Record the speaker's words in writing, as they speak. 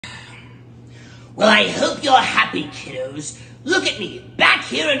Well, I hope you're happy, kiddos. Look at me, back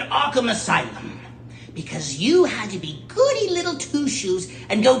here in Arkham Asylum. Because you had to be goody little two-shoes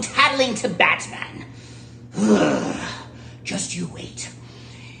and go tattling to Batman. Just you wait.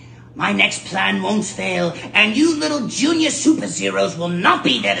 My next plan won't fail, and you little junior super-zeros will not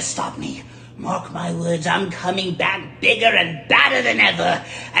be there to stop me. Mark my words, I'm coming back bigger and badder than ever,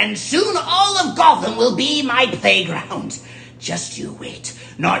 and soon all of Gotham will be my playground. Just you wait.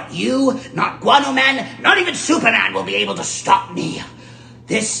 Not you, not Guano Man, not even Superman will be able to stop me.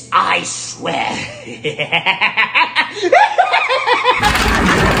 This I swear.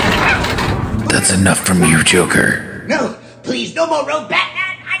 That's enough from you, Joker. No, please, no more road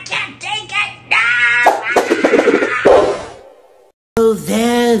Batman. I can't take it. No! Oh,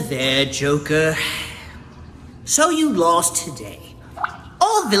 there, Joker. So you lost today.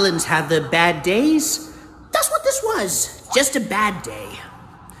 All villains have their bad days. That's what this was. Just a bad day.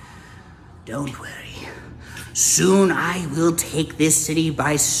 Don't worry. Soon I will take this city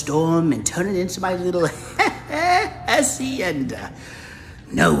by storm and turn it into my little hacienda.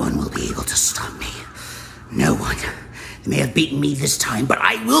 No one will be able to stop me. No one. They may have beaten me this time, but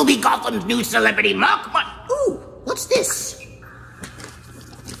I will be Gotham's new celebrity. Mark my... Ooh, what's this?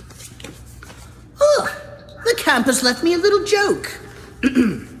 Oh, the campus left me a little joke.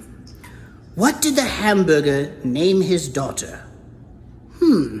 What did the hamburger name his daughter?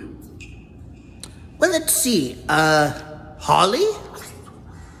 Well, let's see. Holly?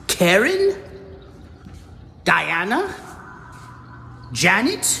 Karen? Diana?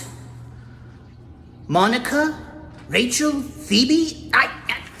 Janet? Monica? Rachel? Phoebe?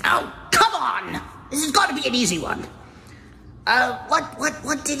 Oh, come on! This has got to be an easy one.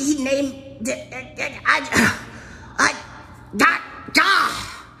 What did he name?